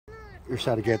Here's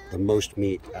how to get the most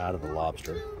meat out of the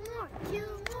lobster.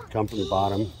 Come from the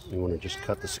bottom. You want to just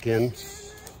cut the skin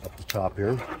up the top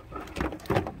here.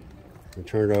 And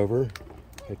turn it over.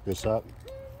 Pick this up.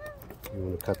 You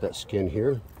want to cut that skin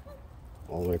here,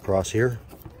 all the way across here.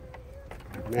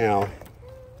 Now,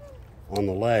 on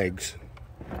the legs,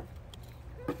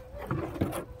 you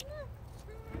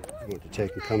want to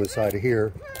take and come inside of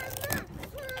here.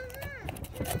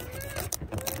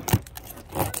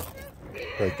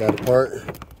 Break that apart.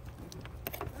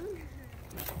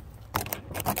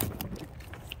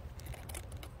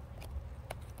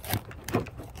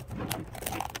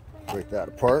 Break that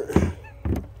apart.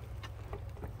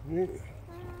 Now,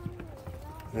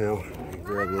 you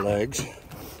grab the legs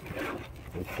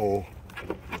and pull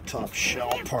the top shell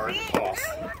part off.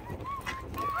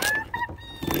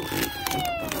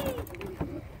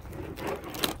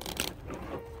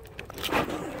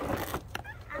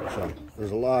 So,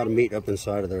 there's a lot of meat up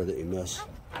inside of there that you miss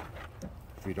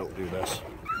if you don't do this.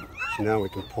 So now we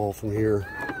can pull from here,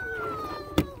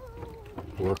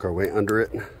 work our way under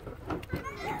it, and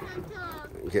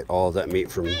get all of that meat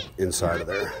from inside of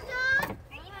there.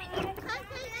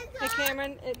 Hey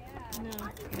Cameron, no.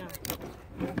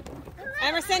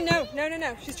 Emerson, no.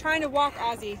 She's trying to walk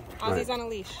Ozzy. Ozzy's on a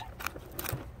leash.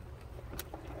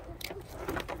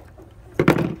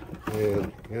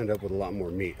 And you end up with a lot more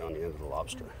meat on the end of the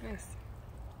lobster. Nice.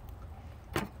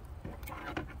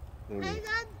 Then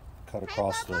cut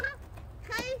across the,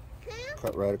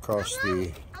 cut right across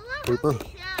the pooper.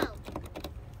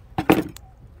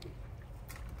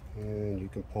 And you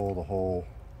can pull the whole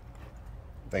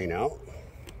vein out.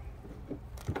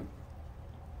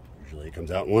 Usually it comes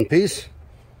out in one piece.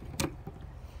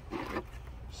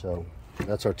 So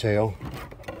that's our tail.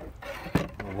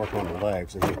 We'll work on the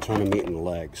legs. There's a ton of meat in the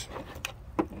legs.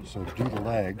 So to do the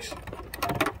legs,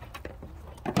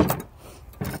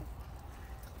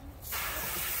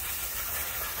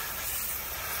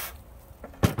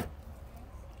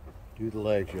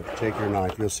 you have to take your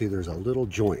knife. You'll see there's a little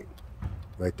joint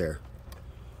right there.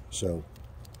 So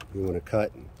you want to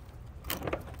cut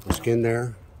the skin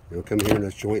there. You'll come here in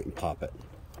this joint and pop it.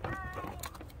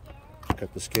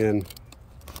 Cut the skin,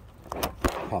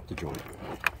 pop the joint.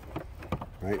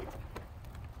 Right?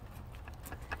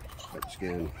 Cut the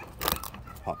skin,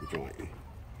 pop the joint.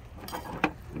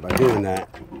 And by doing that,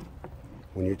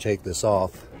 when you take this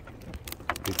off,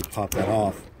 you can pop that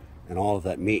off, and all of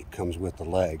that meat comes with the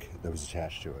leg that was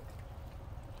attached to it.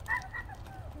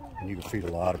 And you can feed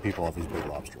a lot of people off these big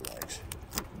lobster legs.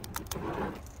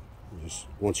 Just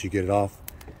once you get it off,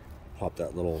 pop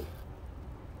that little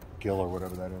gill or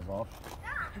whatever that is off.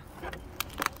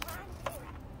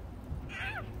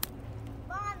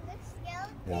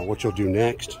 Now what you'll do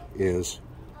next is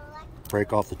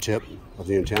break off the tip of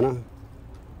the antenna.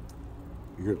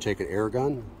 You're going to take an air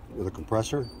gun with a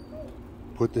compressor,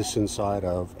 put this inside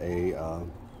of a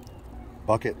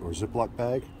bucket or Ziploc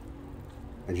bag,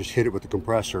 and just hit it with the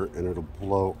compressor, and it'll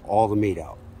blow all the meat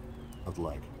out of the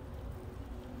leg.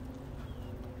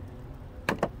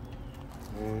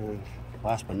 And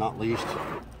last but not least,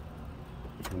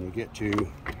 when you get to,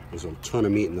 there's a ton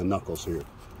of meat in the knuckles here.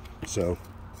 So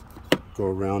go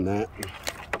around that,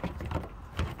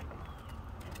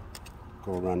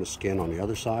 go around the skin on the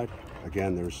other side.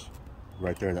 Again, there's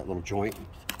right there that little joint.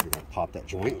 You're going to pop that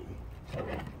joint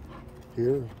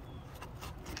here.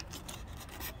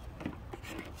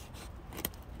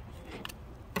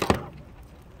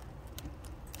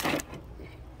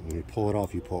 When you pull it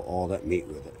off, you pull all that meat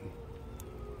with it.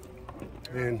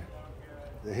 And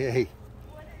hey.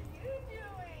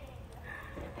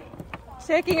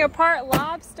 Shaking apart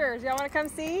lobsters. Y'all want to come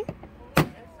see?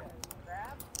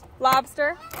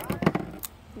 Lobster?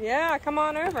 Yeah, come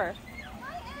on over.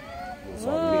 There's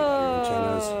all the meat in the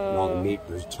antennas and all the meat.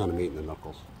 There's a ton of meat in the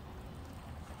knuckles.